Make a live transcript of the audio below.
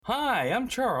Hi, I'm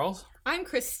Charles. I'm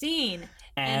Christine.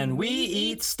 And we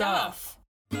eat stuff.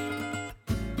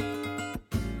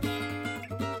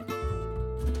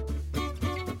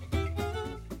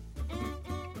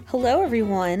 Hello,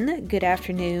 everyone. Good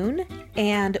afternoon,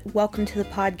 and welcome to the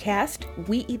podcast,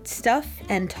 We Eat Stuff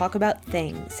and Talk About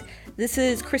Things. This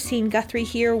is Christine Guthrie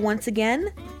here once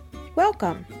again.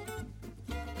 Welcome.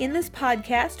 In this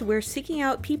podcast, we're seeking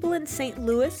out people in St.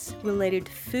 Louis related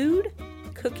to food,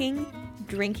 cooking,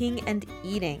 drinking, and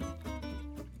eating.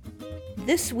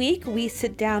 This week, we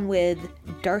sit down with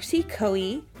Darcy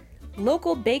Coe,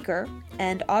 local baker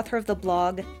and author of the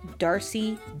blog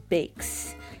Darcy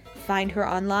Bakes. Find her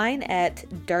online at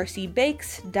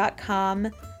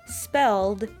darcybakes.com,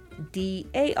 spelled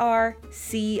D-A-R-C-I-E.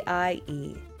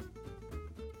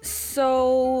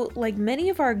 So, like many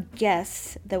of our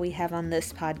guests that we have on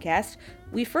this podcast,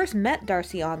 we first met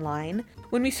Darcy online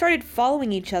when we started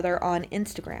following each other on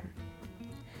Instagram.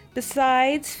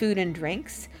 Besides food and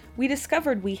drinks, we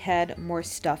discovered we had more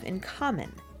stuff in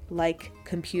common, like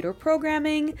computer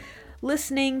programming,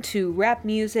 listening to rap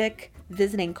music,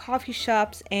 visiting coffee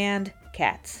shops, and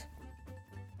cats.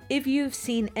 If you've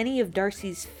seen any of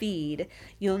Darcy's feed,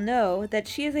 you'll know that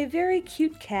she is a very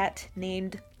cute cat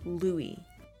named Louie.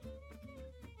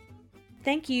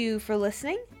 Thank you for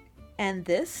listening, and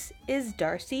this is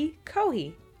Darcy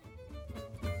Coe.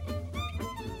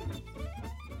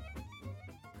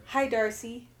 Hi,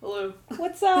 Darcy. Hello.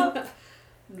 What's up?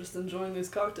 I'm just enjoying these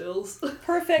cocktails.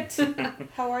 Perfect.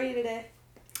 How are you today?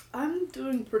 I'm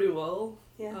doing pretty well.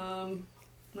 Yeah.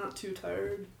 Not too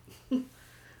tired.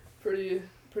 pretty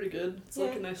good. It's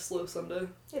like a nice slow Sunday.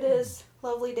 It is.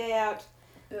 Lovely day out.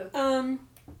 Yeah.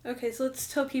 Okay, so let's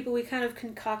tell people we kind of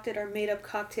concocted our made-up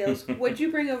cocktails. What'd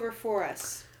you bring over for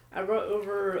us? I brought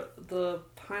over the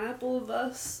pineapple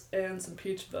vest and some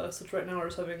peach vest, which right now we're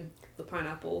just having the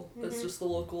pineapple. Mm-hmm. It's just the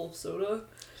local soda.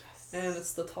 Yes. And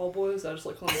it's the Tall Boys. I just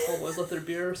like calling them Tall Boys, let their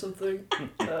beer or something.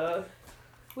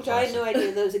 Which I had no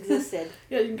idea those existed.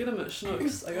 Yeah, you can get them at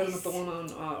Schnucks. I got them at the one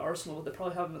on Arsenal, but they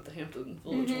probably have them at the Hampton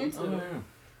Village one too.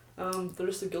 Oh, yeah. They're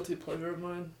just a guilty pleasure of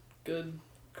mine. Good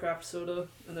craft soda,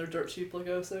 and they're dirt cheap, like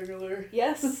I was saying earlier.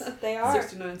 Yes, they are.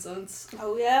 69 cents.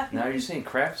 Oh, yeah. Now, are you saying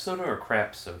craft soda or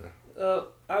crap soda?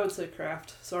 I would say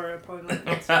craft. Sorry, I'm probably not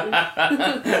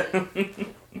I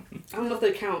don't know if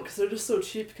they count, because they're just so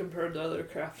cheap compared to other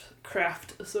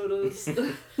craft sodas.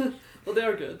 Well, they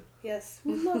are good. Yes,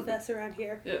 we love this around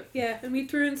here. Yeah. Yeah, and we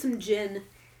threw in some gin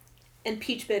and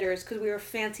peach bitters, because we were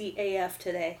fancy AF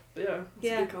today. Yeah, it's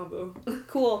a good combo.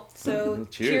 Cool. So,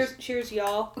 Cheers. Cheers,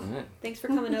 y'all. Right. Thanks for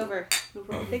coming over. No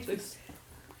problem. Thanks.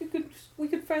 We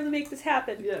could finally make this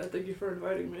happen. Yeah, thank you for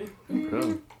inviting me. No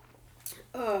problem.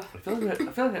 I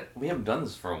feel like we haven't done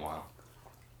this for a while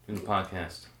in the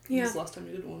podcast. Yeah. When's the last time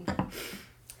you did one?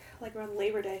 Like around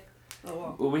Labor Day. Oh,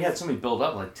 wow. Well, we had somebody build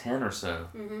up, like 10 or so.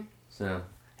 Mm-hmm. So,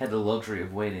 had the luxury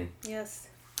of waiting. Yes.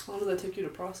 How long did that take you to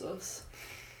process?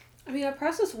 I mean, I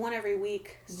process one every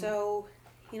week, so,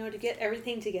 to get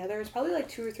everything together, it's probably like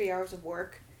 2 or 3 hours of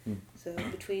work. So,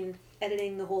 between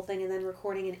editing the whole thing and then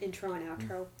recording an intro and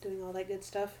outro, doing all that good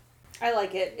stuff. I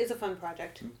like it. It's a fun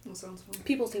project. That sounds fun.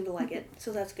 People seem to like it,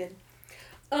 so that's good.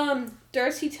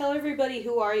 Darcy, tell everybody,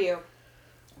 who are you?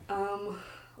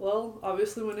 Well,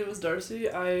 obviously my name is Darcy.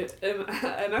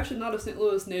 I'm actually not a St.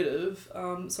 Louis native,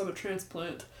 so I'm a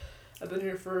transplant. I've been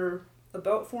here for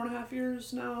about 4.5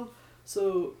 years now,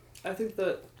 so I think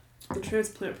that the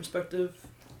transplant perspective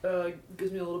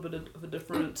gives me a little bit of a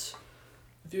different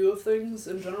view of things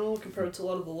in general compared to a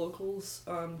lot of the locals,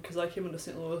 because I came into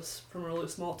St. Louis from a really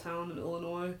small town in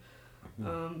Illinois.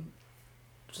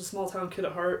 Just a small town kid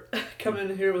at heart. Coming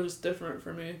in here was just different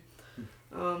for me.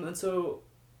 And so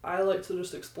I like to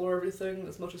just explore everything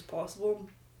as much as possible.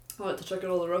 I like to check out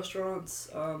all the restaurants,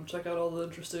 check out all the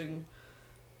interesting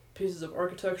pieces of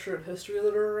architecture and history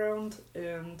that are around,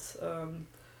 and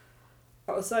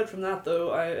aside from that,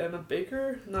 though, I am a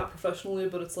baker, not professionally,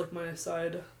 but it's like my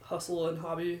side hustle and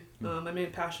hobby, my main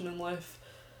passion in life.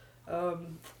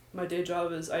 My day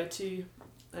job is IT,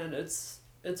 and it's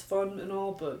fun and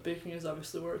all, but baking is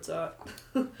obviously where it's at.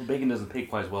 Well, baking doesn't pay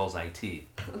quite as well as IT.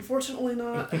 Unfortunately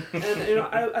not. And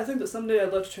I think that someday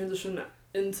I'd like to transition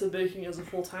into baking as a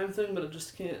full-time thing, but it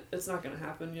just can't, it's not going to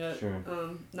happen yet. Sure.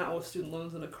 Not with student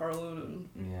loans and a car loan,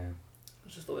 and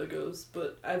it's just the way it goes.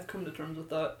 But I've come to terms with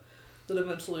that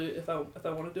eventually if I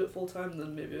want to do it full-time,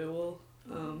 then maybe I will.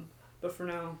 But for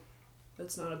now,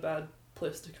 it's not a bad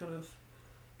place to kind of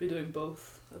be doing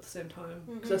both at the same time.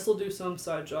 Because I still do some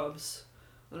side jobs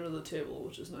under the table,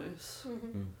 which is nice.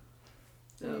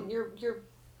 Yeah. You're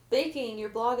baking, your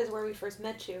blog is where we first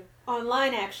met you.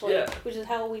 Online, actually, Yeah. which is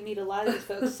how we meet a lot of these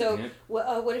folks. So, Yep.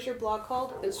 what is your blog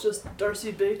called? It's just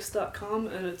darcybakes.com,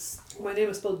 and my name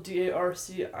is spelled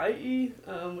Darcie,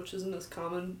 which isn't as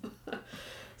common.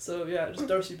 So yeah, just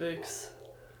Darcy Bakes.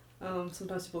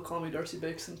 Sometimes people call me Darcy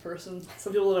Bakes in person.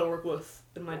 Some people that I work with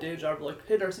in my day job are like,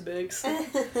 "Hey, Darcy Bakes." So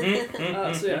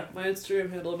yeah, my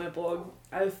Instagram handle, my blog.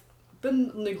 I've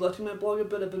been neglecting my blog a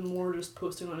bit. I've been more just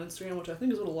posting on Instagram, which I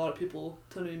think is what a lot of people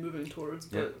tend to be moving towards.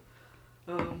 But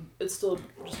it's still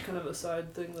just kind of a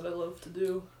side thing that I love to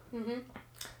do. Mm-hmm.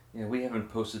 Yeah, we haven't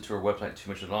posted to our website too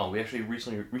much at all. We actually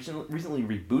recently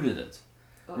rebooted it.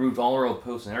 Removed all our old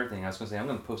posts and everything. I was going to say, I'm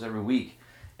going to post every week.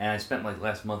 And I spent like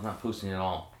last month not posting at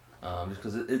all. Just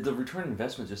because the return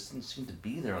investment just didn't seem to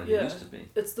be there like it used to be.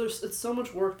 It's so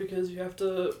much work because you have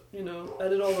to,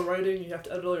 edit all the writing, you have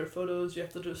to edit all your photos, you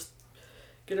have to just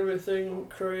get everything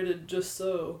curated just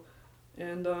so.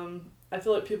 And I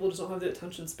feel like people just don't have the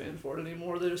attention span for it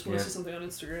anymore. They just want to see something on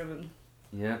Instagram and...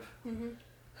 Yep. Mm-hmm.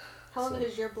 How long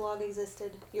has your blog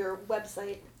existed? Your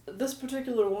website? This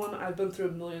particular one, I've been through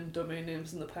 1 million domain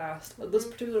names in the past. Mm-hmm. This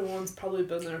particular one's probably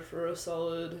been there for a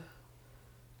solid,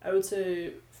 I would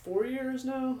say, 4 years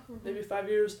now, maybe 5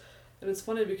 years. And it's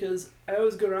funny because I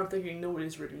always go around thinking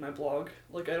nobody's reading my blog.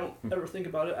 Like, I don't ever think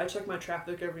about it. I check my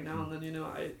traffic every now and then,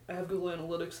 I have Google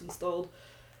Analytics installed.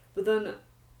 But then,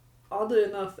 oddly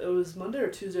enough, it was Monday or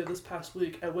Tuesday of this past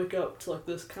week, I wake up to, like,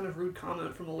 this kind of rude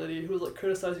comment from a lady who was, like,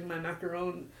 criticizing my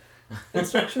macaron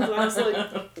instructions. And I was like,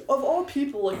 of all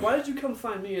people, like, why did you come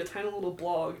find me, a tiny little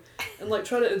blog, and, like,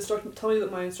 try to tell me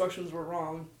that my instructions were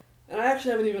wrong? And I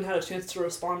actually haven't even had a chance to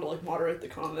respond to, like, moderate the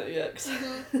comment yet, because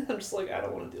I'm just like, I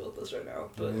don't want to deal with this right now.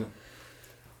 But,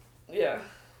 yeah.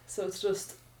 So it's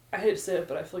just, I hate to say it,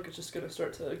 but I feel like it's just going to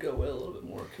start to go away a little bit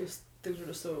more, because things are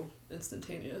just so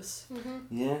instantaneous. Mm-hmm.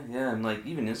 Yeah, and, like,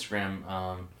 even Instagram,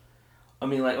 I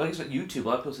mean, like I said, YouTube, a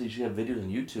lot of people say you should have videos on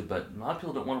YouTube, but a lot of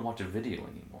people don't want to watch a video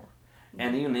anymore.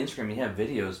 And even on Instagram, you have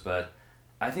videos, but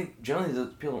I think generally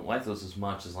people don't like those as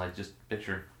much as, like, just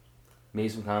picture, maybe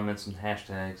some comments, some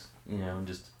hashtags, and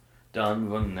just done,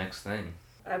 move on to the next thing.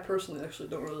 I personally actually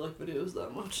don't really like videos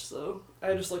that much, so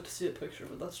I just like to see a picture,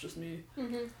 but that's just me.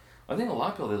 Mm-hmm. I think a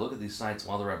lot of people, they look at these sites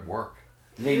while they're at work.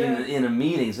 Maybe in a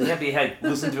meeting, so they have to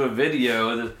listen to a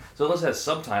video, so unless it has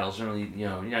subtitles, generally, you're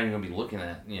not even going to be looking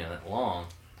at, that long.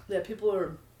 Yeah, people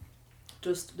are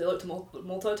just, they like to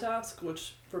multitask,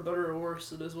 which, for better or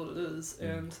worse, it is what it is,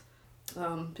 and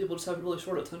people just have really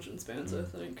short attention spans, I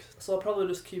think. So I'll probably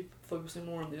just keep focusing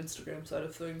more on the Instagram side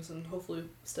of things, and hopefully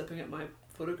stepping up my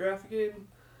photography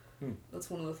game. That's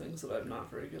one of the things that I'm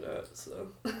not very good at, so...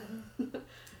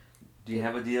 Do you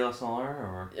have a DSLR,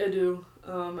 or...? I do.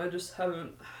 I just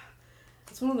haven't...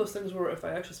 It's one of those things where if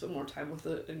I actually spent more time with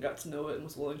it and got to know it and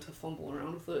was willing to fumble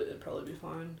around with it, it'd probably be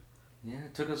fine. Yeah,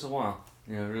 it took us a while.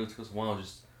 It really took us a while.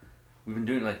 We've been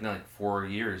doing it now 4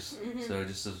 years, so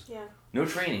just no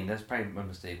training. That's probably my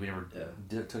mistake. We never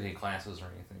took any classes or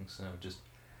anything, so just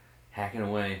hacking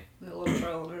away. A lot of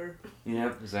trial and error.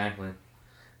 Yeah, exactly.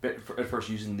 But at first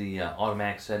using the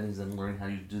automatic settings, then learning how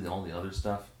to do all the other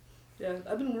stuff. Yeah,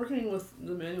 I've been working with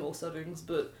the manual settings,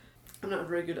 but I'm not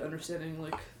very good at understanding,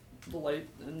 like, the light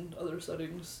and other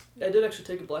settings. I did actually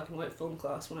take a black and white film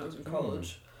class when I was in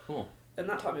college. Cool. And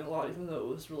that taught me a lot, even though it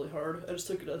was really hard. I just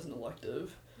took it as an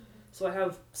elective. So I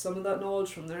have some of that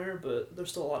knowledge from there, but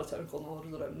there's still a lot of technical knowledge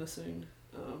that I'm missing.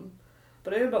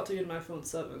 But I am about to get an iPhone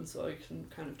 7, so I can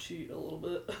kind of cheat a little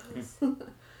bit.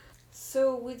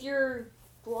 So with your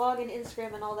blog and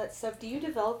Instagram and all that stuff, do you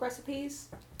develop recipes?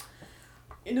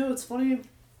 It's funny.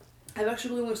 I've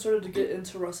actually only started to get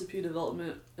into recipe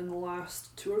development in the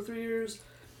last 2 or 3 years.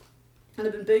 And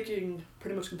I've been baking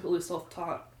pretty much completely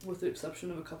self-taught, with the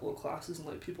exception of a couple of classes and,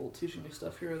 like, people teaching me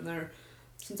stuff here and there,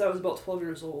 since I was about 12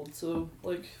 years old. So,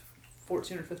 like,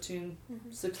 14 or 15,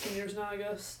 16 years now, I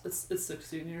guess. It's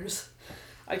 16 years.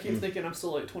 I keep thinking I'm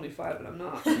still, like, 25, and I'm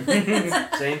not.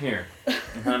 Same here.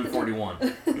 I'm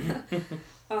 41.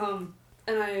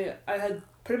 And I had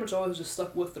pretty much always just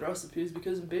stuck with the recipes,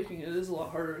 because in baking it is a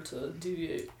lot harder to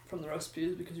deviate from the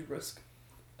recipes because you risk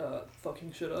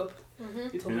fucking shit up.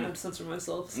 You told me I had to censor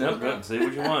myself. So. Nope, say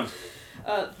what you want.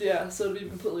 So to be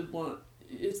completely blunt,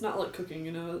 it's not like cooking,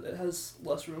 it has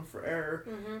less room for error.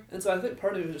 And so I think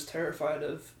part of me is just terrified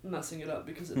of messing it up,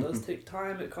 because it does take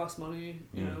time, it costs money,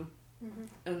 you know.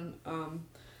 And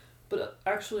but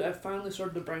actually I finally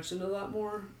started to branch into that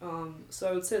more. So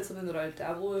I would say it's something that I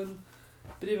dabble in,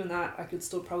 but even that I could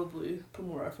still probably put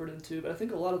more effort into. But I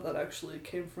think a lot of that actually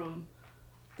came from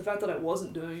the fact that I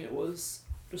wasn't doing it was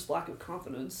just lack of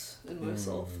confidence in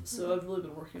myself. So I've really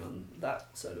been working on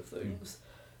that side of things,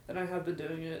 and I have been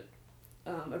doing it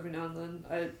every now and then.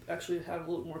 I actually have a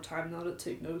little more time now to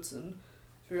take notes and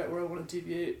figure out where I want to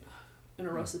deviate in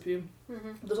a recipe.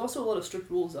 There's also a lot of strict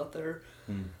rules out there.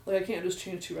 Like I can't just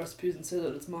change 2 recipes and say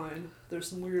that it's mine. There's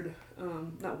some weird,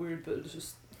 not weird, but it's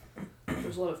just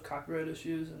there's a lot of copyright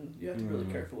issues, and you have to be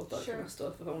really careful with that kind of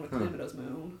stuff if I want to claim it as my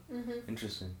own.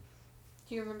 Interesting.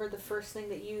 Do you remember the first thing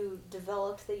that you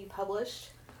developed that you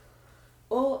published?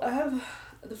 Well,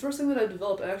 the first thing that I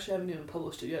developed, I actually haven't even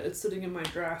published it yet. It's sitting in my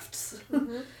drafts.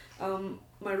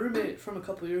 My roommate from a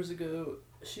couple years ago,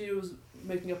 she was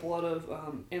making up a lot of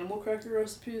animal cracker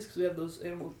recipes, because we have those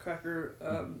animal cracker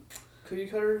cookie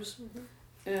cutters.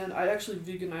 And I actually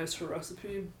veganized her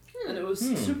recipe, and it was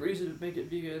super easy to make it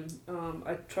vegan.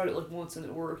 I tried it like once and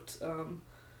it worked.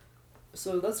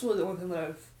 So that's really the only thing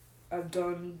that I've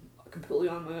done completely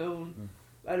on my own.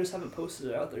 I just haven't posted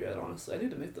it out there yet, honestly. I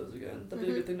need to make those again. That'd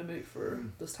be a good thing to make for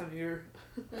this time of year.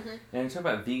 And you talk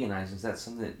about veganizing, is that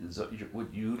something that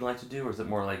what you'd like to do, or is it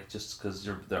more like just because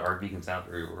there are vegans out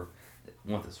there who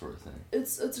want this sort of thing?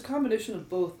 It's a combination of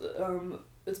both.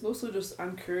 It's mostly just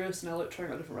I'm curious and I like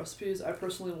trying out different recipes. I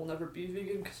personally will never be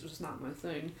vegan because it's just not my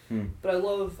thing. But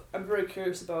I'm very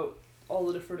curious about all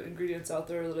the different ingredients out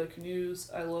there that I can use.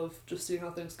 I love just seeing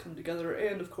how things come together,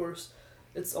 and of course,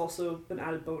 it's also an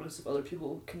added bonus if other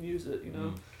people can use it, you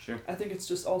know? Sure. I think it's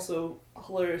just also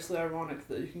hilariously ironic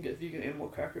that you can get vegan animal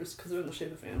crackers because they're in the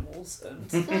shape of animals and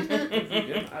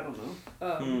vegan. I don't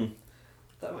know.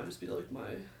 That might just be like my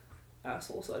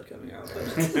asshole side coming out.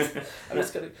 But I'm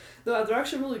just kidding. No, they're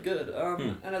actually really good.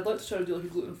 And I'd like to try to do like a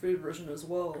gluten-free version as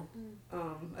well.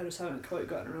 I just haven't quite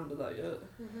gotten around to that yet.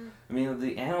 I mean,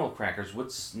 the animal crackers,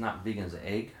 what's not vegan? Is it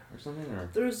egg or something? Or?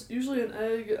 There's usually an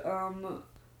egg.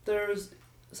 There's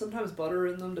sometimes butter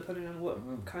in them, depending on what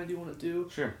kind you want to do.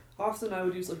 Sure. Often I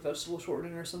would use like vegetable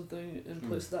shortening or something in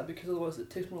place of that, because otherwise it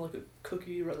tastes more like a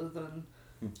cookie rather than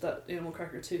that animal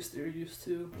cracker taste that you're used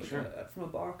to from a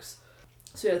box.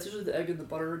 So yeah, it's usually the egg and the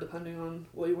butter, depending on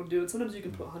what you want to do. And sometimes you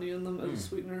can put honey in them as a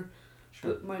sweetener.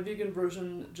 Sure. But my vegan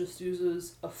version just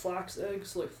uses a flax egg,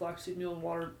 so like flaxseed meal and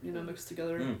water, mixed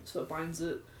together, so it binds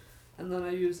it. And then I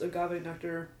use agave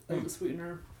nectar as the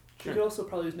sweetener. Sure. You could also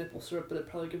probably use maple syrup, but it'd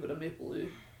probably give it a mapley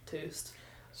taste.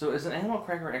 So is an animal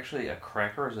cracker actually a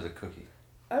cracker, or is it a cookie?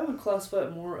 I would classify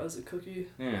it more as a cookie.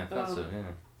 Yeah, I thought so, yeah.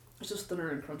 It's just thinner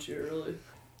and crunchier, really.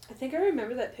 I think I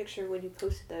remember that picture when you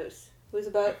posted those. It was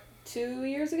about 2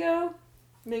 years ago?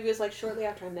 Maybe it was like shortly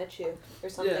after I met you or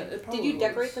something. Yeah, it probably Did you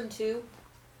decorate them too?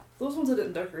 Those ones I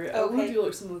didn't decorate. I want to do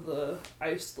like some of the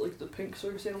iced, like the pink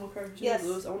circus animal crackers. Yes.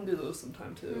 Those. I want to do those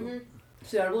sometime too.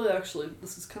 So yeah,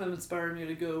 this is kind of inspiring me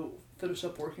to go finish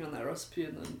up working on that recipe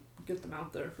and then get them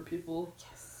out there for people.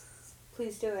 Yes.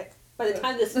 Please do it. By the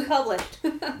time this is published,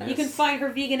 you can find her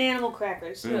vegan animal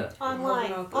crackers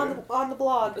online, on the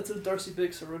blog. It's a Darcy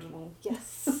Bakes original.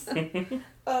 Yes.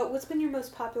 What's been your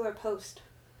most popular post?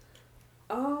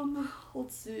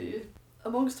 Let's see.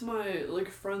 Amongst my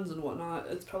friends and whatnot,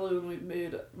 it's probably when we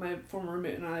made, my former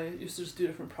roommate and I used to just do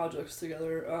different projects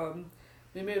together.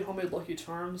 We made homemade Lucky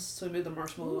Charms, so we made the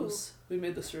marshmallows. We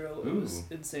made the cereal. It was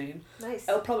insane. Nice.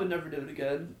 I'll probably never do it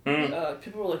again.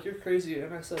 People were like, "You're crazy,"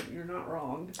 and I said, "You're not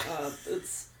wrong."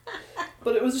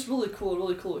 But it was just really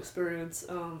cool experience.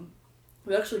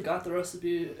 We actually got the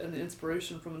recipe and the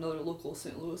inspiration from another local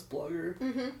St. Louis blogger.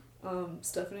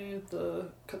 Stephanie, the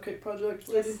Cupcake Project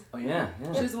lady. Yes. Oh yeah.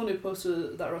 She's the one who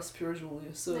posted that recipe originally,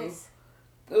 so nice.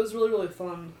 It was really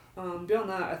fun. Beyond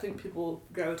that, I think people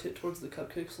gravitate towards the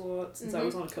cupcakes a lot, since I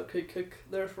was on a cupcake kick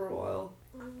there for a while.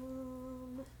 Was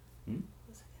I gonna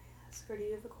ask, or do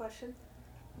you have a question?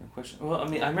 Well, I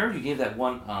mean, I remember you gave that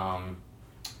one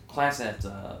class at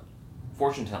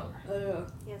Fortune Teller. Oh yeah.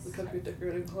 Yes. The cupcake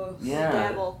decorating class. Yeah.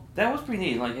 Dabble. That was pretty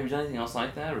neat. Like, have you done anything else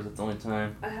like that, or is it the only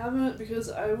time? I haven't,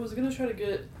 because I was gonna try to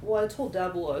get. Well, I told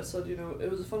Dabble, I said, it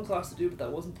was a fun class to do, but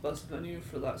that wasn't the best venue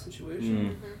for that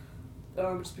situation.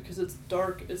 Just because it's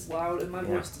dark, it's loud, and my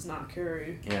voice does not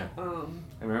carry. Yeah. I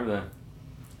remember that.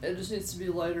 It just needs to be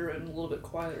lighter and a little bit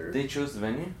quieter. They chose the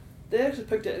venue? They actually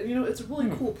picked it, and it's a really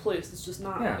cool place. It's just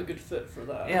not a good fit for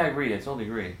that. Yeah, I agree. I totally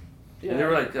agree. Yeah. And they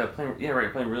were like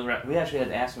playing really rap. We actually had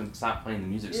to ask them to stop playing the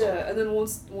music song. Yeah, and then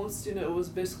once it was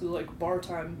basically like bar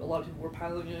time. A lot of people were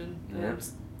piling in, and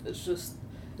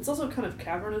it's also kind of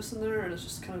cavernous in there, and it's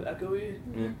just kind of echoey.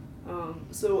 Yeah.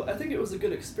 So I think it was a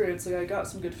good experience. Like, I got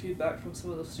some good feedback from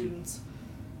some of the students.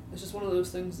 It's just one of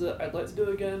those things that I'd like to do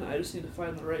again. I just need to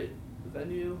find the right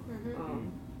venue.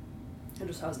 It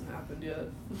just hasn't happened yet.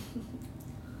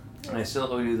 I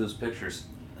still owe you those pictures.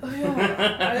 Oh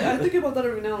yeah, I think about that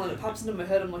every now and then. It pops into my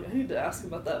head. I'm like, I need to ask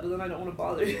about that, but then I don't want to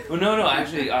bother you. Well, no.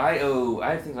 Actually, I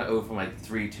have things I owe from like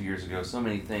 2 years ago. So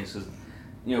many things, because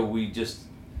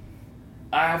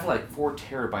I have like 4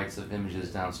 terabytes of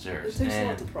images downstairs. It takes a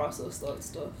lot to process that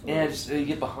stuff. And you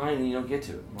get behind and you don't get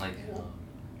to it. Like,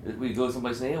 we go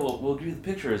someplace and say, hey, we'll give you the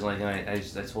pictures. Like, I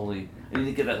need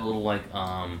to get that little, like,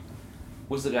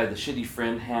 what's the guy, the shitty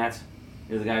friend hat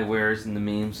the guy wears in the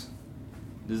memes?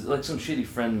 There's like some shitty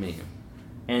friend meme.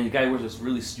 And the guy wears this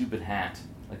really stupid hat,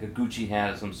 like a Gucci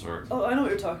hat of some sort. Oh, I know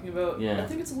what you're talking about. Yeah. I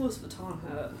think it's a Louis Vuitton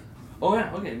hat. Oh,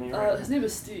 yeah, okay, maybe right. His name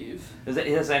is Steve.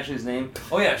 That's actually his name?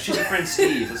 Oh, yeah, shitty friend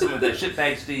Steve, or something like that.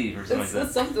 Shitbag Steve, or something like that.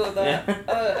 It's something like that.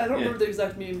 Yeah. I don't remember the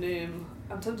exact meme name.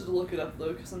 I'm tempted to look it up,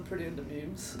 though, because I'm pretty into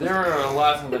memes. There are a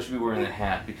lot of times I should be wearing that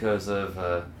hat because of,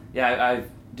 I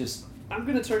just... I'm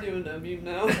going to turn you into a meme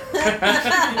now. Well,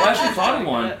 I actually thought of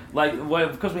one. Like,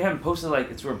 because we haven't posted,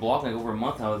 like, it's we're blogging like over a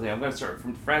month now. I was like, I'm going to start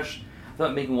from fresh. I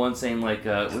thought making one saying, like,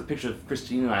 with a picture of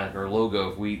Christine and I, like, our logo,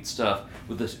 if we eat stuff,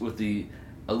 with the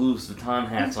Louis Vuitton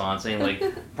hats on, saying, like,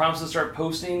 promise to start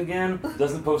posting again,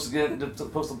 doesn't post again,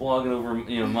 post the blog in over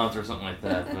a month or something like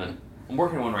that. But I'm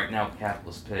working on one right now with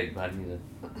Capitalist Pig, but I need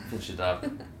to finish it up.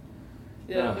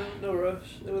 Yeah, no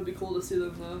rush. It would be cool to see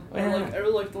them though. Oh, yeah. I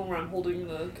really like the one where I'm holding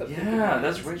the cupcake. Yeah,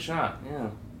 that's a great shot. Yeah.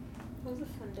 That was a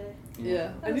fun day.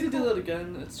 Yeah, I need to do that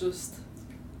again. It's just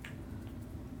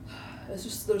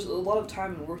there's a lot of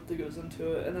time and work that goes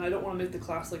into it, and then I don't want to make the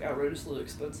class like outrageously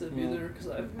expensive either, because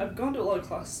I've gone to a lot of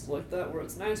classes like that where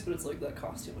it's nice, but it's like that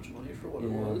costs too much money for what it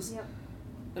was. Yep.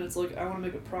 And it's like, I want to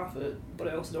make a profit, but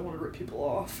I also don't want to rip people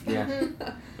off. Yeah.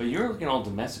 But you were looking all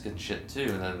domestic and shit too,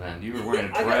 that man. You were wearing a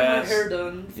dress. I got my hair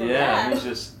done. Yeah, it was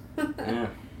just, yeah.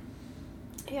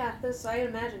 Yeah, this, I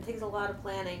imagine, takes a lot of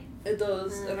planning. It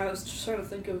does, and I was just trying to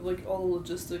think of like all the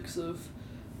logistics of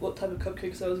what type of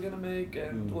cupcakes I was going to make,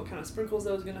 and what kind of sprinkles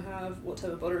I was going to have, what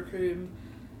type of buttercream.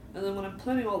 And then when I'm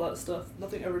planning all that stuff,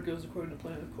 nothing ever goes according to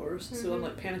plan, of course. So I'm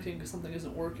like panicking because something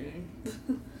isn't working.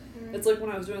 It's like when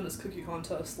I was doing this cookie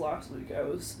contest last week, I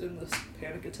was in this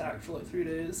panic attack for like 3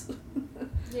 days.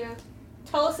 Yeah.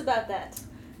 Tell us about that.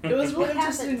 It was a really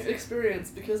interesting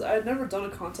experience because I had never done a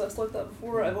contest like that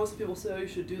before. I've always had people say, oh, you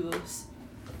should do this.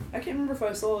 I can't remember if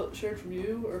I saw it shared from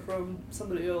you or from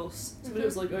somebody else. Somebody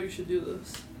was like, oh, you should do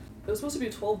this. It was supposed to be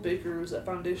 12 bakers at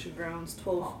Foundation Grounds,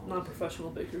 12 non-professional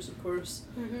bakers, of course,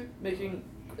 making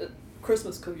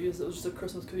Christmas cookies. It was just a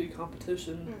Christmas cookie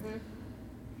competition.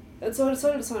 And so I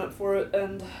decided to sign up for it,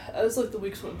 and as like the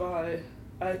weeks went by,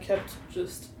 I kept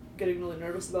just getting really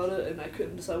nervous about it, and I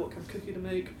couldn't decide what kind of cookie to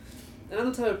make. And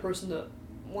I'm the type of person that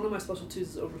one of my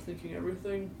specialties is overthinking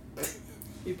everything.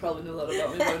 You probably know that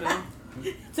about me by now.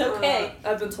 It's okay.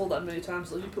 I've been told that many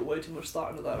times, like, you put way too much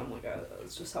thought into that. I'm like,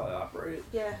 it's just how I operate.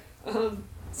 Yeah.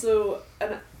 So,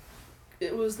 and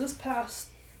it was this past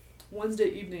Wednesday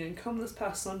evening, and come this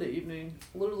past Sunday evening,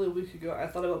 literally a week ago, I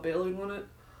thought about bailing on it.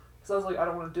 Because I was like, I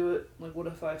don't want to do it. Like, what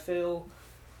if I fail?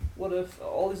 What if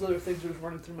all these other things are just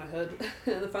running through my head?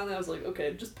 And then finally I was like,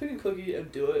 okay, just pick a cookie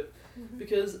and do it.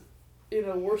 Because,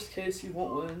 worst case, you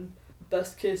won't win.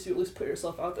 Best case, you at least put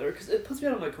yourself out there. Because it puts me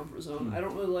out of my comfort zone. I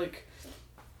don't like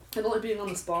being on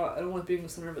the spot. I don't like being the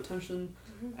center of attention.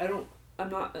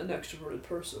 I'm not an extroverted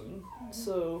person.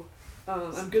 So,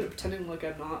 I'm good at pretending like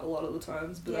I'm not a lot of the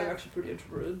times, but I'm actually pretty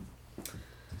introverted.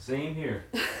 Same here.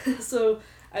 So,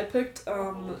 I picked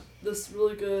this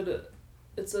really good,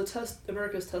 it's a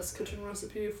America's Test Kitchen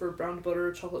recipe for brown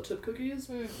butter chocolate chip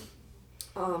cookies.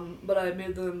 But I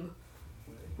made them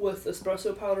with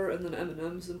espresso powder and then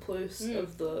M&Ms in place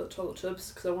of the chocolate chips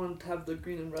because I wanted to have the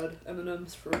green and red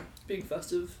M&Ms for being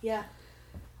festive. Yeah.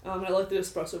 And I like the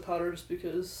espresso powder just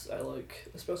because I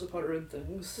like espresso powder in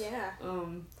things. Yeah.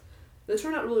 They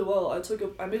turned out really well.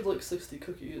 I made like 60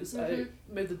 cookies. I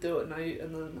made the dough at night,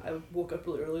 and then I woke up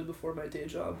really early before my day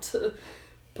job to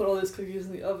put all these cookies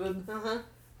in the oven.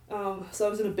 So I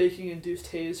was in a baking-induced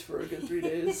haze for a good 3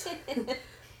 days.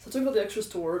 So I took all the extras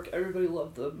to work. Everybody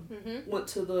loved them. Went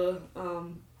to the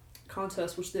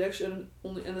contest, which they actually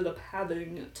only ended up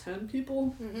having 10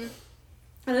 people. And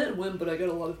I didn't win, but I got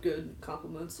a lot of good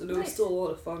compliments, and it was still a lot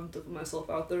of fun to put myself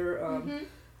out there.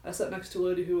 I sat next to a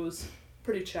lady who was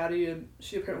pretty chatty, and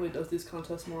she apparently does these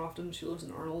contests more often. She lives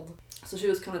in Arnold, so she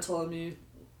was kind of telling me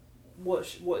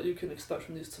what you can expect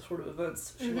from these sort of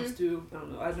events. She must do, I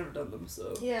don't know, I've never done them,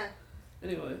 so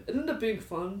anyway, it ended up being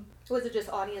fun. Was it just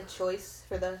audience choice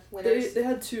for the winners? They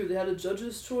had two. They had a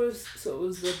judge's choice, so it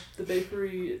was the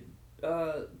bakery,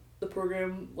 the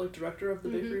program, like, director of the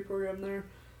bakery program there,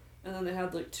 and then they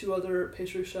had like 2 other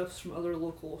pastry chefs from other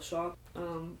local shops,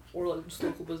 or like just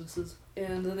local businesses.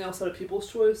 And then they also had a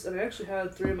people's choice, and I actually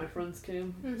had 3 of my friends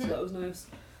came, so that was nice.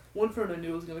 One friend I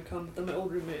knew was going to come, but then my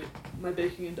old roommate, my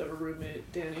baking endeavor roommate,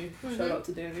 Danny, shout out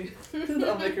to Danny,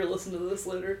 I'll make her listen to this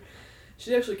later.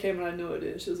 She actually came and I had no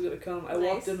idea she was going to come. I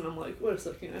walked in and I'm like, wait a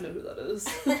second, I know who that is.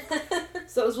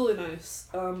 So that was really nice.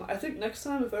 I think next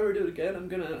time, if I ever do it again, I'm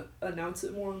going to announce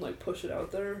it more and like push it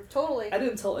out there. Totally. I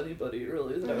didn't tell anybody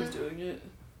really that I was doing it.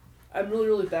 I'm really,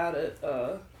 really bad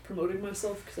at promoting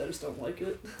myself because I just don't like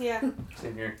it. Yeah.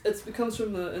 Same here. It comes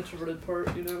from the introverted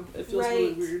part, you know? It feels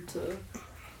really weird to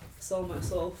sell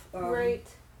myself. Right.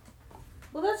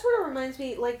 Well, that sort of reminds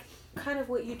me, like, kind of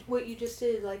what you just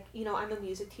did. Like, you know, I'm a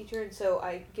music teacher, and so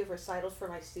I give recitals for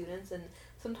my students, and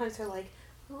sometimes they're like,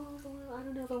 oh, I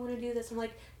don't know if I want to do this. I'm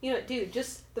like, you know, dude,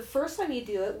 just the first time you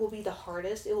do it will be the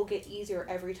hardest. It will get easier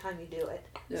every time you do it.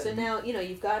 Yeah. So now, you know,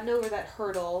 you've gotten over that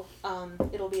hurdle.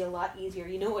 It'll be a lot easier.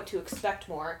 You know what to expect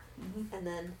more. And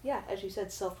then, yeah, as you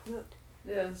said, self-promote.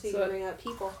 Yeah. So you can bring out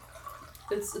people.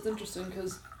 It's interesting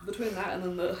because between that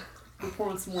and then we're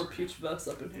pouring some more peach vest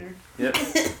up in here. Yep.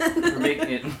 We're making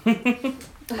it.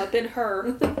 Up in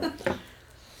her.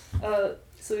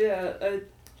 So yeah,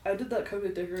 I did that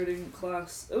cupcake decorating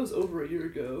class. It was over a year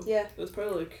ago. Yeah. It was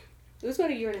probably like... It was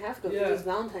about a year and a half ago. Yeah. It was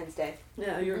Valentine's Day.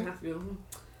 Yeah, a year and a half ago.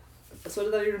 So I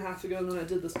did that a year and a half ago, and then I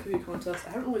did this cookie contest.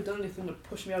 I haven't really done anything to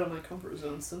push me out of my comfort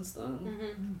zone since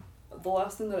then. The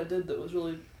last thing that I did that was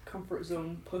really comfort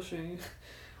zone pushing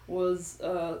was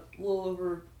a little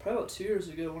over, probably about 2 years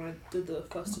ago when I did the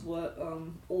festival at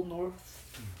Old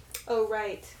North. Oh,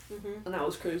 right. And that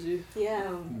was crazy.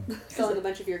 Yeah. Selling a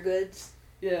bunch of your goods.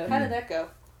 Yeah. How did that go?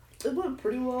 It went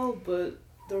pretty well, but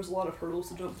there was a lot of hurdles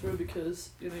to jump through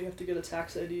because, you know, you have to get a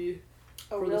tax ID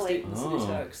for the state and city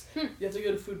tax. You have to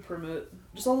get a food permit.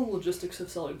 Just all the logistics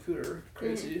of selling food are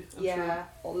crazy. I'm sure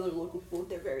all the other local people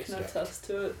can attest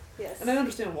to it. Yes. And I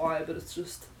understand why, but it's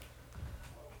just...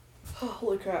 Oh,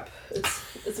 holy crap.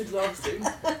 It's exhausting.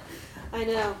 I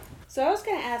know. So I was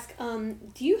going to ask,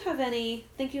 do you have any,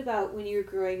 thinking about when you were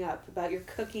growing up, about your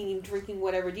cooking, drinking,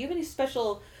 whatever, do you have any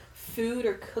special food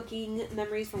or cooking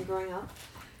memories from growing up?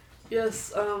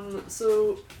 Yes,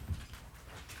 so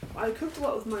I cooked a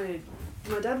lot with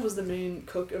my dad was the main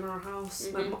cook in our house.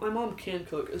 My mom can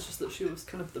cook, it's just that she was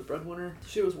kind of the breadwinner.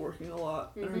 She was working a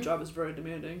lot, and her job is very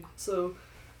demanding. So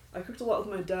I cooked a lot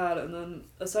with my dad, and then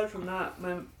aside from that,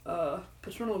 my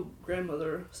paternal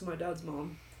grandmother, so my dad's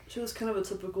mom, she was kind of a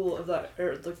typical of that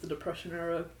era, like the Depression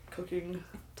era cooking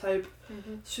type.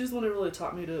 She's the one who really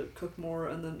taught me to cook more,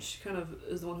 and then she kind of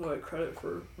is the one who I credit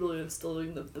for really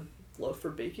instilling the love for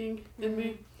baking in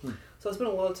me. So I spent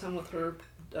a lot of time with her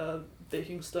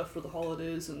baking stuff for the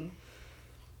holidays, and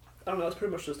I don't know, I was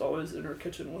pretty much just always in her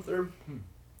kitchen with her.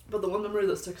 But the one memory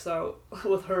that sticks out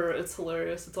with her, it's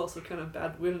hilarious, it's also kind of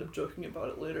bad, we ended up joking about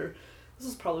it later. This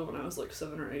was probably when I was like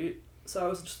 7 or 8, so I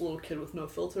was just a little kid with no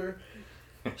filter.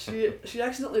 She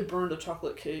accidentally burned a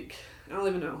chocolate cake. I don't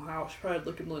even know how. She probably had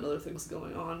like a million other things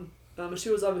going on. And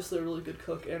she was obviously a really good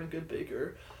cook and a good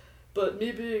baker. But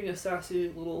me being a sassy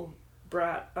little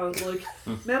brat, I was like,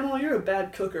 Mama, you're a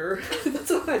bad cooker.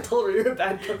 That's what I told her, you're a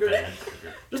bad cooker.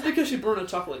 Just because she burned a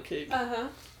chocolate cake. And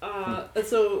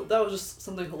so that was just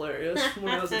something hilarious from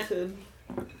when I was a kid.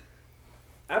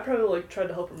 I probably like tried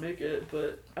to help her make it,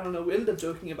 but I don't know, we ended up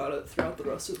joking about it throughout the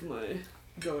rest of my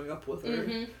growing up with her.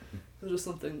 It was just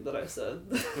something that I said.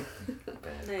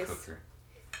 Bad cooker.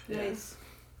 Yeah. Nice.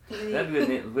 That'd be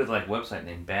a good like website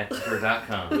name,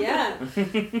 badcooker.com. Yeah.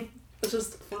 It's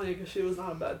just funny because she was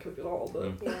not a bad cook at all,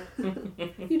 but... Yeah.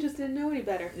 You just didn't know any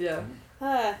better. Yeah.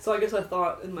 So I guess I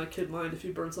thought in my kid mind, if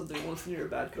you burn something once, then you're a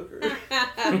bad cooker.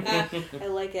 I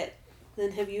like it. Then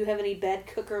have you any bad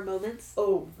cooker moments?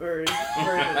 Oh, very,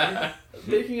 very many.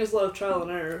 Baking is a lot of trial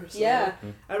and error. So yeah.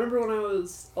 I remember when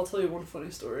I'll tell you one funny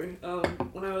story.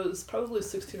 When I was probably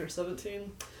 16 or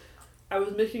 17, I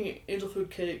was making angel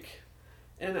food cake,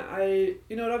 and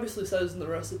it obviously says in the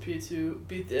recipe to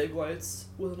beat the egg whites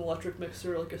with an electric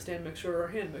mixer, like a stand mixer or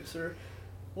a hand mixer.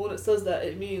 Well, when it says that,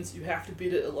 it means you have to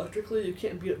beat it electrically, you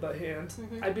can't beat it by hand.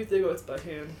 I beat the egg whites by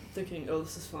hand, thinking, oh,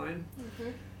 this is fine.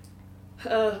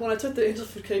 When I took the angel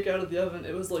food cake out of the oven,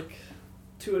 it was like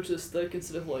 2 inches thick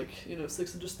instead of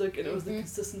 6 inches thick, and it was the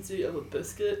consistency of a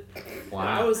biscuit. Wow. And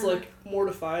I was like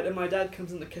mortified, and my dad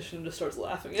comes in the kitchen and just starts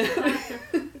laughing at me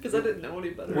because I didn't know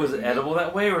any better. Was it edible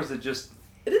that way, or was it just...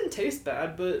 It didn't taste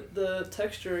bad, but the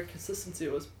texture and consistency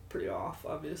was pretty off,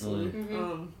 obviously.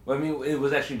 Well, I mean, it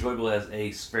was actually enjoyable as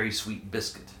a very sweet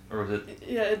biscuit, or was it...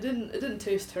 Yeah, it didn't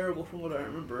taste terrible from what I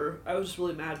remember. I was just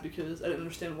really mad because I didn't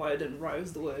understand why it didn't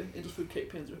rise the way angel food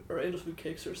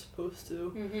cakes are supposed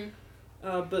to.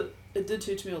 But it did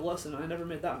teach me a lesson. I never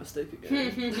made that mistake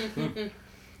again.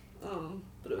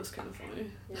 But it was kind of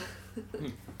funny.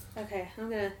 Yeah. Okay,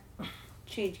 I'm gonna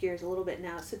change gears a little bit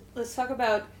now. So let's talk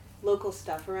about local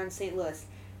stuff around St. Louis.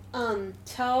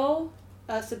 Tell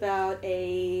us about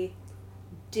a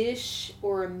dish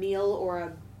or a meal or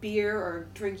a beer or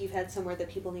drink you've had somewhere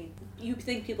that you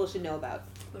think people should know about?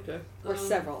 Okay. Or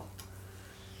several.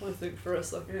 Let me think for a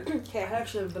second. Okay. I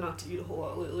actually haven't been out to eat a whole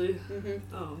lot lately.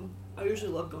 Mm-hmm. I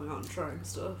usually love going out and trying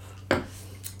stuff.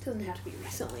 Doesn't have to be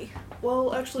recently.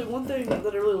 Well, actually, one thing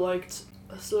that I really liked.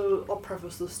 So I'll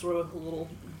preface this story with a little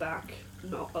back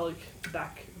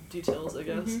details, I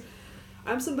guess. Mm-hmm.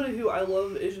 I'm somebody who I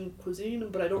love Asian cuisine,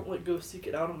 but I don't like go seek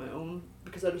it out on my own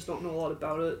because I just don't know a lot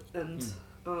about it, and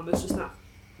it's just not.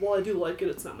 While I do like it,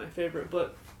 it's not my favorite.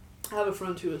 But I have a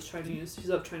friend who is Chinese. He's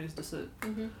of Chinese descent.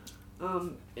 Mm-hmm.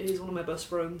 He's one of my best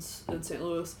friends in St.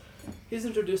 Louis. He's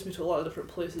introduced me to a lot of different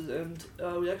places, and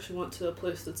we actually went to a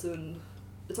place it's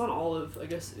on Olive, I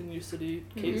guess, in U City,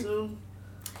 K-Zone.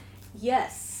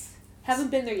 Yes.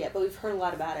 Haven't been there yet, but we've heard a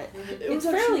lot about it. It's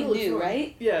fairly fairly new,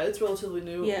 right? Yeah, it's relatively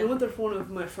new. Yeah. We went there for one of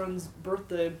my friend's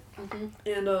birthday, Mm-hmm.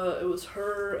 and it was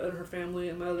her and her family,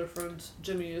 and my other friend,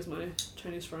 Jimmy, is my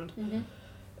Chinese friend. Mm-hmm.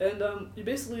 And you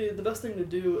basically, the best thing to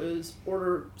do is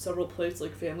order several plates,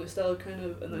 like family style kind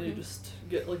of, and then you just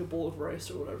get like a bowl of rice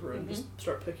or whatever, and just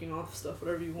start picking off stuff,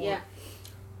 whatever you want. Yeah.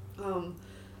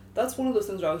 That's one of those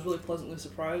things where I was really pleasantly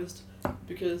surprised,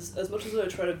 because as much as I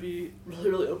try to be really,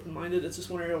 really open-minded, it's just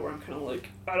one area where I'm kind of like,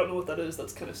 I don't know what that is,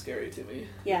 that's kind of scary to me.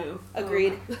 Yeah, you know?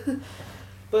 agreed.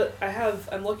 But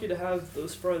I'm lucky to have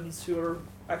those friends who are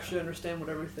actually understand what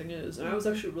everything is, and I was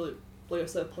actually really, like I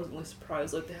said, pleasantly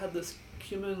surprised. Like, they had this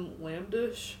cumin lamb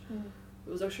dish. It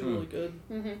was actually really good.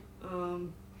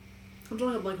 I'm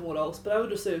drawing a blank on what else, but I would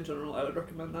just say in general I would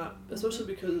recommend that, especially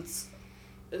because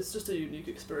it's just a unique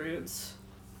experience.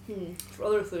 For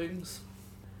other things,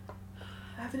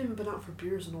 I haven't even been out for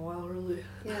beers in a while, really.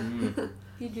 Yeah.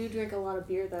 You do drink a lot of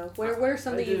beer, though. What are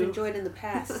some that you've enjoyed in the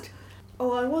past?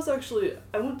 Oh, I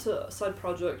went to Side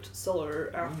Project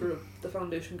Cellar after the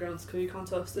Foundation Grounds Cookie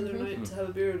Contest the other night to have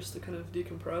a beer just to kind of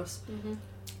decompress.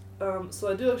 So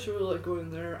I do actually really like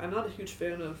going there. I'm not a huge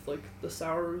fan of like the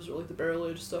sours or like the barrel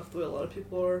aged stuff the way a lot of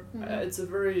people are. It's a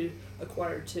very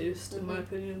acquired taste in my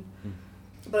opinion.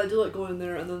 But I do like going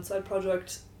there. And then Side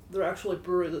Project, their actual like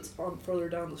brewery that's on further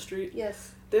down the street.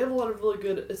 Yes. They have a lot of really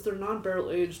good. It's their non-barrel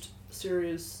aged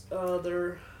series.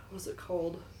 Their what's it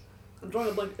called? I'm drawing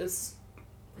a blank. Is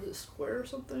it Square or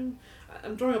something?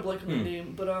 I'm drawing a blank on the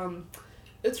name, but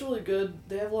it's really good.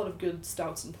 They have a lot of good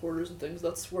stouts and porters and things.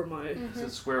 That's where my Is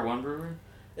it Square One Brewery?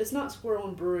 It's not Square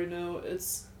One Brewery. No,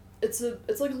 it's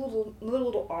like another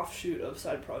little offshoot of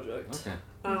Side Project.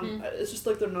 Okay. It's just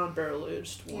like their non-barrel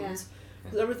aged ones.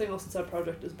 Because everything else in Side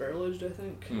Project is barrel aged, I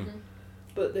think.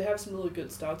 But they have some really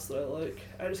good stouts that I like.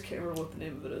 I just can't remember what the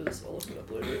name of it is. I'll look it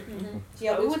up later. So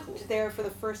yeah, we went there for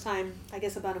the first time, I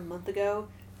guess about a month ago.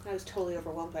 I was totally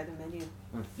overwhelmed by the menu.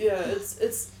 Yeah,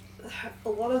 it's a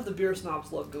lot of the beer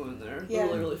snobs love going there. The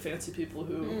really, really fancy people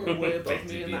who are way above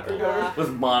me in that regard. With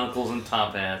monocles and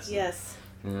top hats. Yes.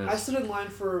 I stood in line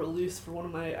for a release for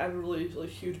I have a really like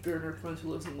huge beer nerd friend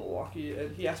who lives in Milwaukee,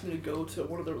 and he asked me to go to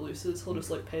one of the releases. He'll just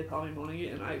like PayPal me money,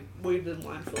 and I waited in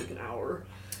line for like an hour.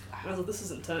 And I was like, this is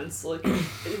intense. Like,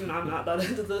 even I'm not that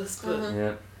into this,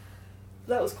 but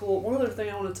that was cool. One other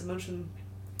thing I wanted to mention,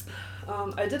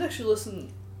 I did actually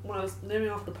listen, when I was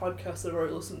naming off the podcast that I've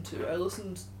already listened to, I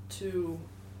listened to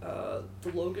the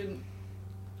Logan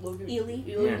Ely?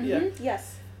 Yeah.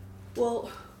 Yes.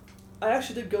 Well, I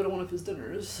actually did go to one of his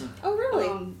dinners. Oh,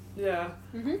 really? Yeah.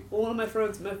 Well, one of my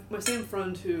friends, my same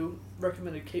friend who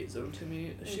recommended K-Zone to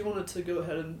me, she wanted to go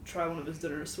ahead and try one of his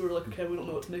dinners. So we were like, okay, we don't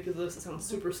know what to make of this. It sounds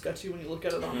super sketchy when you look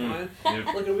at it online.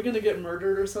 Like, are we going to get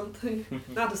murdered or something?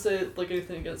 Not to say, like,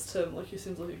 anything against him. Like, he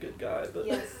seems like a good guy, but...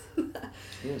 Yes.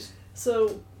 Yes.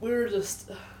 So we were just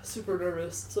super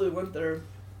nervous. So we went there.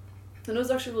 And it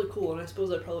was actually really cool, and I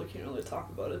suppose I probably can't really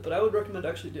talk about it, but I would recommend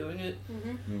actually doing it.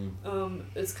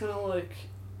 It's kind of like,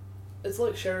 it's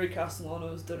like Sherry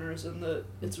Castellano's dinners in that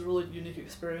it's a really unique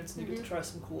experience, and you get to try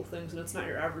some cool things, and it's not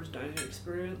your average dining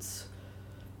experience.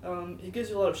 He gives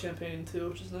you a lot of champagne too,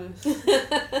 which is nice.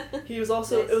 He was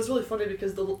also, it was really funny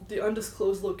because the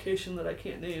undisclosed location that I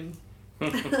can't name,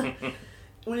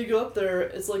 when you go up there,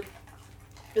 it's like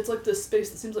this space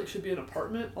that seems like should be an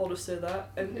apartment, I'll just say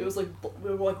that. And it was like,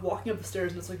 we were like walking up the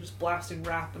stairs and it's like just blasting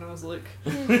rap, and I was like,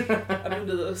 I'm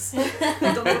into this.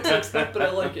 I don't know what to expect, but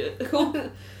I like it.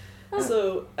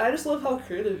 So I just love how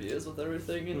creative he is with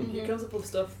everything, and he comes up with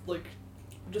stuff like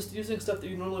just using stuff that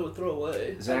you normally would throw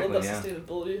away. Exactly, I love that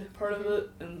sustainability part of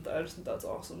it, and I just think that's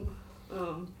awesome.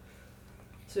 So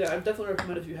yeah, I definitely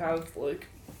recommend if you have like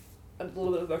a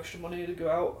little bit of extra money to go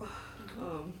out,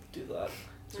 do that.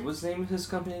 So what's the name of his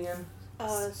company again?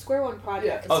 Square One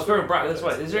Project. Yeah. Square One Project. That's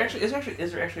Project. right.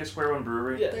 Is there actually a Square One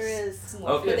brewery? Yes. There is.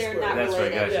 Okay. But they're not That's right.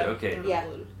 related. Gotcha. Yeah, Okay. they're not Yeah.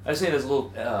 related. I was saying there's a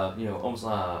little, almost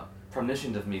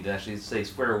premonition of me to actually say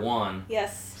Square One.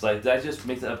 Yes. It's like, did I just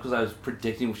make that up because I was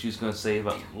predicting what she was going to say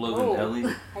about Logan Oh.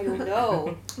 Ellie? I don't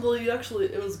know. Well,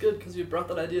 it was good because you brought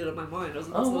that idea to my mind. That's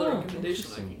another wow,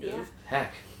 recommendation I can interesting. give.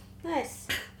 Heck. Nice.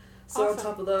 So Awesome. on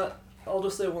top of that, I'll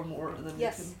just say one more, and then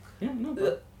Yes. Yeah, no, you can.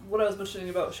 but What I was mentioning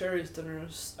about Sherry's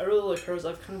dinners, I really like hers.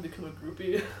 I've kind of become a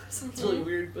groupie. Sounds really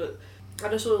weird, but I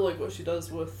just really like what she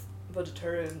does with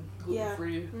vegetarian,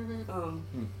 gluten-free,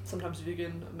 sometimes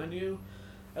vegan menu.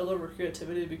 I love her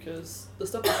creativity because the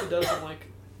stuff that she does, I'm like,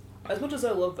 as much as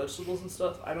I love vegetables and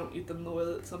stuff, I don't eat them the way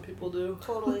that some people do.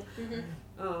 Totally.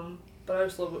 But I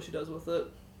just love what she does with it.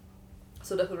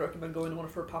 So definitely recommend going to one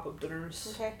of her pop-up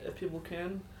dinners if people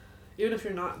can. Even if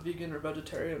you're not vegan or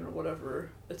vegetarian or whatever,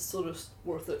 it's still just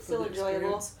worth it for Still the enjoyable.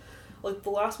 experience. Like the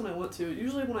last one I went to,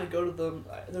 usually when I go to them,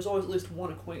 there's always at least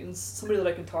one acquaintance, somebody that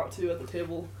I can talk to at the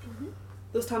table.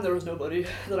 This time there was nobody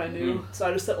that I knew, so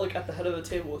I just sat like at the head of a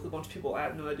table with a bunch of people. I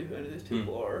have no idea who any of these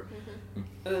people are,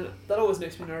 and that always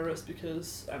makes me nervous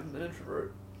because I'm an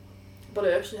introvert. But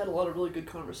I actually had a lot of really good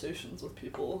conversations with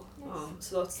people,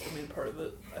 so that's the main part of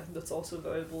it. I think that's also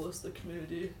valuable is the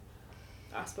community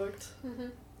aspect.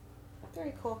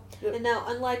 Very cool. Yep. And now,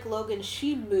 unlike Logan,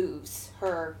 she moves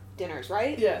her dinners,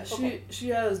 right? Yeah, Okay. she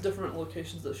has different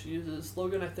locations that she uses.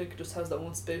 Logan, I think, just has that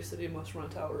one space that he must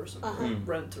rent out or something,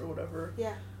 rent or whatever.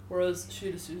 Yeah. Whereas she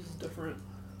just uses different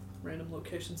random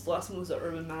locations. The last one was at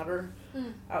Urban Matter,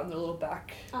 out in their little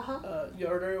back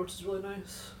yard area, which is really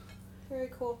nice. Very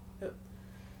cool. Yep.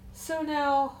 So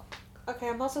now, okay,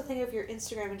 I'm also thinking of your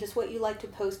Instagram and just what you like to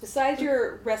post. Besides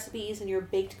your recipes and your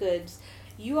baked goods,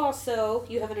 you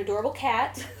have an adorable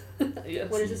cat. Yes.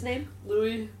 What is his name?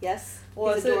 Louis. Yes.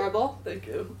 Well, He's I say- adorable. Thank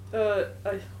you.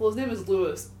 His name is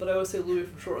Louis, but I always say Louis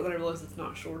for short, and then I realize it's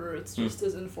not shorter. It's just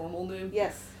his informal name.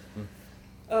 Yes.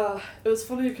 It was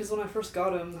funny because when I first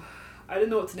got him, I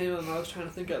didn't know what to name him. I was trying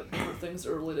to think of different things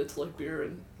that were related to like beer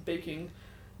and baking.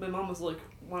 My mom was like,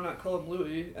 "Why not call him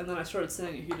Louis?" And then I started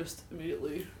saying it. He just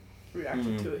immediately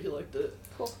reacted to it. He liked it.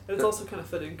 Cool. And it's also kind of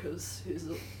fitting because he's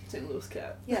a St. Louis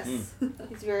cat. Yes.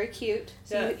 He's very cute.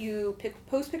 So Yeah. you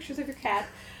post pictures of your cat,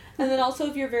 and then also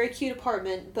of your very cute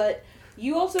apartment. But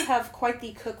you also have quite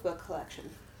the cookbook collection.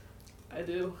 I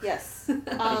do. Yes.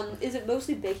 Is it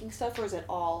mostly baking stuff, or is it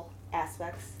all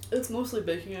aspects? It's mostly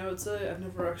baking, I would say. I've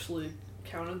never actually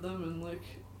counted them and like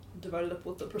divided up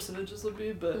what the percentages would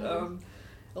be, but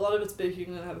a lot of it's baking,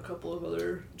 and I have a couple of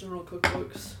other general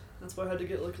cookbooks. That's why I had to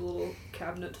get like a little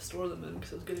cabinet to store them in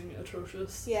because I was getting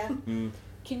atrocious. Yeah.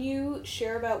 Can you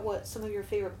share about what some of your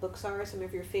favorite books are, some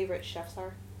of your favorite chefs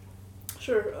are?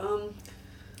 Sure.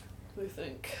 Let me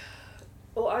think.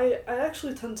 Well, I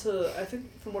actually tend to, I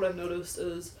think from what I've noticed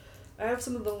is I have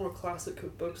some of the more classic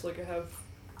cookbooks, like I have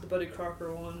the Betty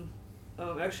Crocker one.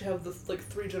 I actually have the like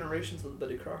 3 generations of the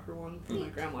Betty Crocker one from my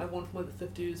grandma. I have one from like the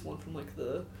 50s, one from like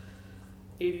the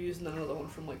 80s, and then another one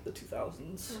from like the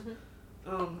 2000s.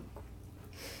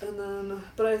 And then,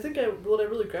 but I think what I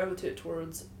really gravitate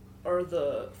towards are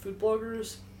the food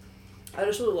bloggers. I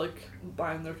just really like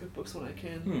buying their cookbooks when I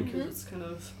can because it's kind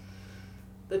of,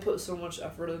 they put so much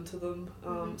effort into them.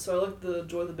 So I like the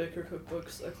Joy the Baker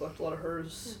cookbooks. I collect a lot of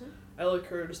hers. I like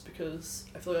her just because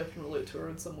I feel like I can relate to her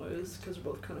in some ways because they're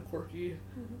both kind of quirky,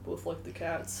 both like the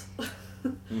cats.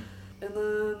 And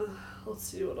then, let's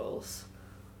see what else.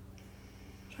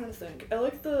 I'm trying to think. I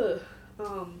like the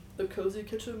Cozy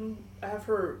Kitchen. I have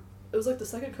her, it was like the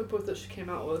second cookbook that she came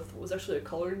out with was actually a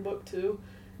coloring book too.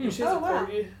 And she has a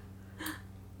corgi.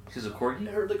 She's a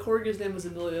corgi? The corgi's name is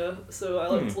Amelia, so I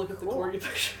like to look at the corgi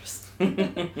pictures.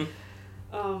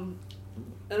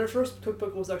 And her first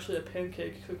cookbook was actually a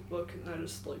pancake cookbook, and I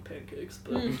just like pancakes.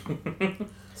 But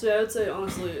so yeah, I'd say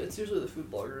honestly, it's usually the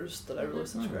food bloggers that I really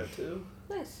subscribe to.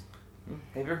 Nice. Have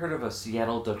you ever heard of a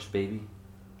Seattle Dutch Baby?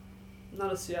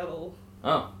 Not a Seattle.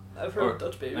 Oh. I've heard of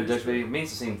Dutch Baby. A Dutch Baby means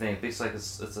the same thing. Basically, like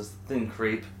it's a thin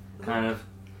crepe, kind of,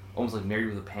 almost like married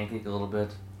with a pancake a little bit.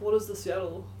 What is the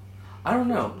Seattle? I don't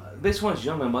know. Basically, when I was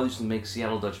young, my mother used to make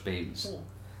Seattle Dutch Babies.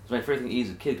 It's my favorite thing to eat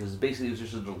as a kid because basically it was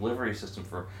just a delivery system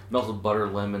for melted butter,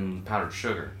 lemon, powdered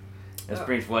sugar. That's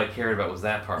pretty much what I cared about was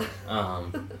that part.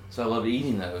 So I loved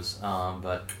eating those.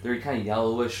 But they're kind of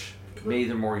yellowish. Maybe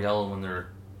they're more yellow when they're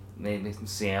made in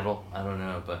Seattle. I don't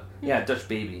know. But yeah, Dutch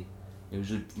Baby.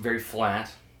 Usually very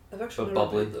flat. I've actually but never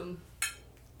bubbly. made them.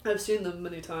 I've seen them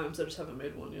many times. I just haven't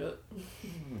made one yet.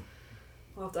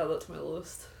 I'll have to add that to my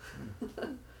list.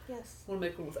 Yes. I want to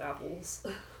make one with apples,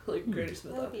 like Granny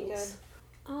Smith That would be apples.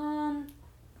 good.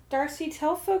 Darcy,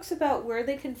 tell folks about where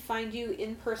they can find you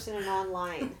in person and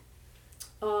online.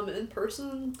 In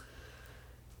person,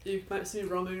 you might see me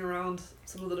roaming around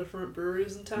some of the different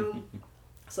breweries in town.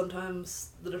 Sometimes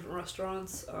the different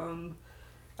restaurants.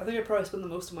 I think I probably spend the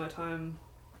most of my time.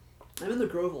 I'm in the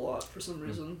Grove a lot for some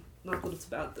reason. Not that it's a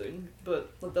bad thing,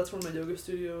 but like that's where my yoga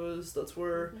studio is. That's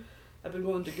where I've been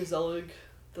going to Gezellig,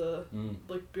 the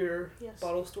like beer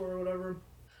bottle store or whatever.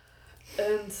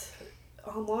 And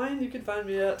online, you can find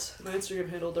me at my Instagram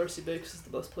handle. Darcy Bakes is the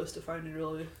best place to find me,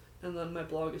 really. And then my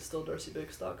blog is still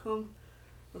darcybakes.com.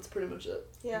 That's pretty much it.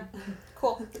 Yeah,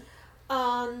 cool.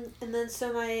 And then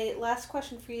so my last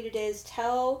question for you today is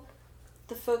tell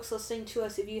the folks listening to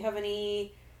us if you have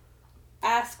any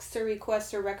asks or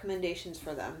requests or recommendations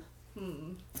for them.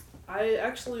 I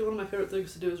actually, one of my favorite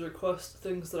things to do is request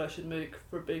things that I should make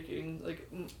for baking. Like,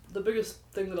 the biggest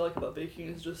thing that I like about baking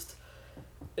is just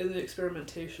in the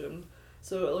experimentation.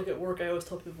 So, like, at work, I always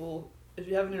tell people, if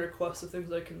you have any requests of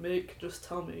things I can make, just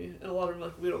tell me. And a lot of them are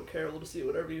like, we don't care, we'll just eat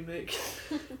whatever you make.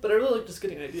 But I really like just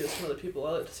getting ideas from other people.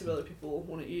 I like to see what other people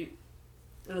want to eat.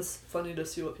 And it's funny to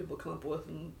see what people come up with.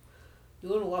 And you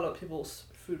learn a lot about people's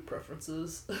food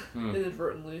preferences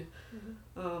inadvertently.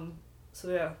 So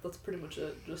yeah, that's pretty much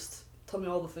it. Just tell me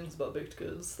all the things about baked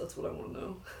goods. That's what I want to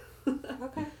know.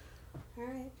 Okay.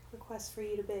 Alright. Request for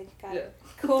you to bake. Got Yeah. it.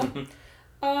 Cool.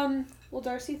 Well,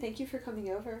 Darcy, thank you for coming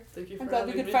over. Thank you for I'm glad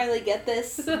we having could me. finally get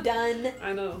this done.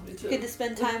 I know, me too. Good to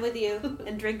spend time with you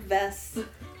and drink Vess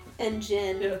and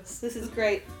gin. Yes. This is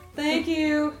great. Thank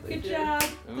you. Thank Good you. job.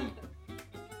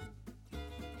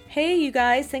 Hey, you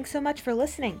guys. Thanks so much for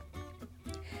listening.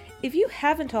 If you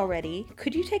haven't already,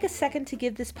 could you take a second to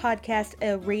give this podcast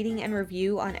a rating and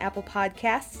review on Apple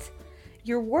Podcasts?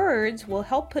 Your words will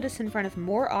help put us in front of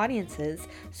more audiences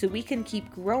so we can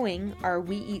keep growing our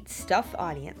We Eat Stuff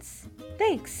audience.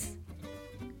 Thanks!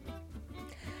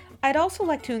 I'd also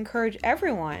like to encourage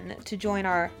everyone to join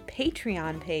our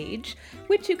Patreon page,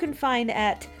 which you can find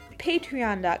at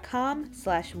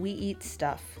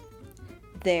patreon.com/weeatstuff.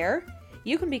 There,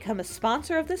 you can become a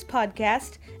sponsor of this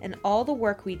podcast and all the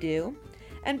work we do,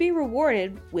 and be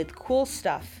rewarded with cool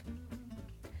stuff.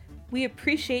 We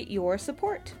appreciate your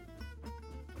support.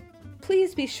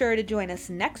 Please be sure to join us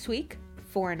next week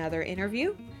for another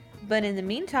interview, but in the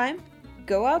meantime,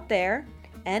 go out there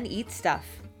and eat stuff.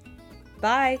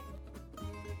 Bye!